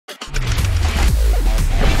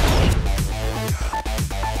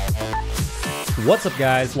What's up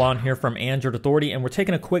guys, Lon here from Android Authority, and we're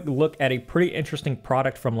taking a quick look at a pretty interesting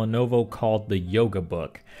product from Lenovo called the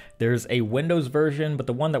YogaBook. There's a Windows version, but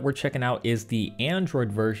the one that we're checking out is the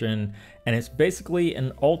Android version, and it's basically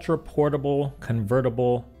an ultra portable,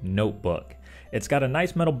 convertible notebook. It's got a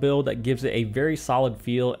nice metal build that gives it a very solid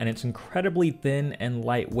feel, and it's incredibly thin and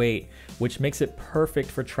lightweight, which makes it perfect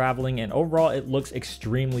for traveling, and overall it looks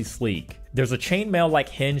extremely sleek. There's a chainmail-like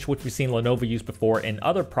hinge which we've seen Lenovo use before in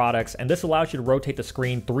other products, and this allows you to rotate the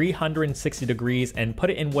screen 360 degrees and put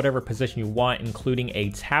it in whatever position you want, including a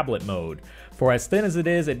tablet mode. For as thin as it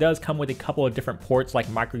is, it does come with a couple of different ports like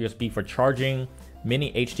micro USB for charging,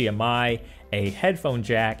 mini HDMI, a headphone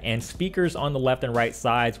jack, and speakers on the left and right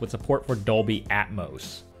sides with support for Dolby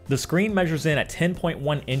Atmos. The screen measures in at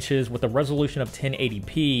 10.1 inches with a resolution of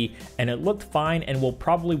 1080p, and it looked fine and will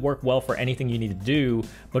probably work well for anything you need to do,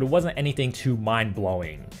 but it wasn't anything too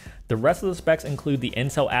mind-blowing. The rest of the specs include the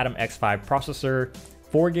Intel Atom X5 processor,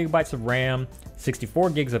 4GB of RAM, 64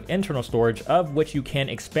 gigs of internal storage, of which you can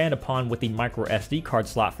expand upon with the micro SD card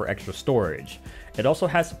slot for extra storage. It also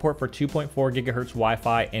has support for 2.4 GHz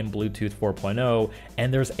Wi-Fi and Bluetooth 4.0,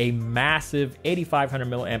 and there's a massive 8500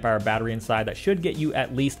 mAh battery inside that should get you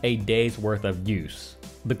at least a day's worth of use.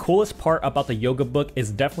 The coolest part about the YogaBook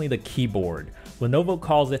is definitely the keyboard. Lenovo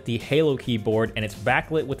calls it the Halo keyboard, and it's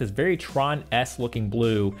backlit with this very Tron-esque looking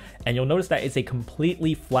blue, and you'll notice that it's a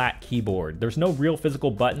completely flat keyboard. There's no real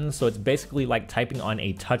physical buttons, so it's basically like typing on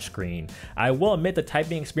a touchscreen. I will admit the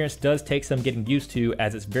typing experience does take some getting used to,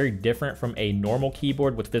 as it's very different from a normal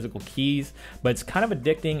keyboard with physical keys, but it's kind of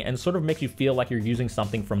addicting and sort of makes you feel like you're using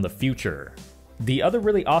something from the future. The other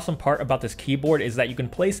really awesome part about this keyboard is that you can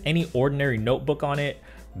place any ordinary notebook on it,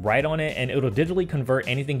 write on it, and it'll digitally convert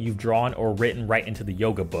anything you've drawn or written right into the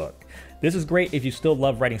YogaBook. This is great if you still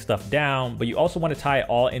love writing stuff down, but you also want to tie it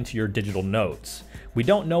all into your digital notes. We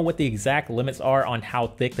don't know what the exact limits are on how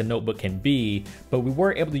thick the notebook can be, but we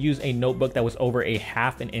were able to use a notebook that was over a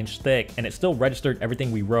 ½ inch thick, and it still registered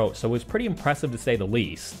everything we wrote, so it was pretty impressive to say the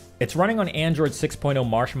least. It's running on Android 6.0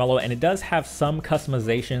 Marshmallow, and it does have some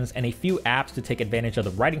customizations and a few apps to take advantage of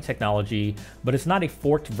the writing technology, but it's not a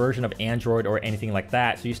forked version of Android or anything like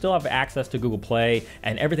that, so you still have access to Google Play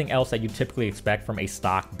and everything else that you typically expect from a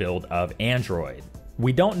stock build of Android.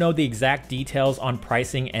 We don't know the exact details on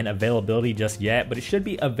pricing and availability just yet, but it should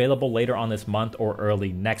be available later on this month or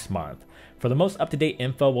early next month. For the most up-to-date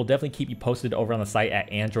info, we'll definitely keep you posted over on the site at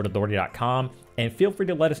AndroidAuthority.com, and feel free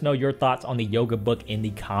to let us know your thoughts on the YogaBook in the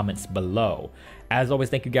comments below. As always,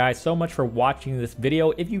 thank you guys so much for watching this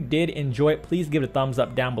video. If you did enjoy it, please give it a thumbs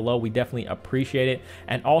up down below. We definitely appreciate it.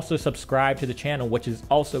 And also subscribe to the channel, which is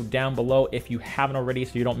also down below if you haven't already,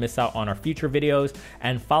 so you don't miss out on our future videos.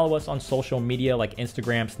 And follow us on social media like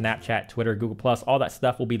Instagram, Snapchat, Twitter, Google+. All that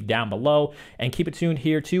stuff will be down below. And keep it tuned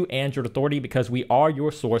here to Android Authority, because we are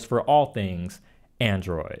your source for all things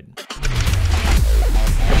Android.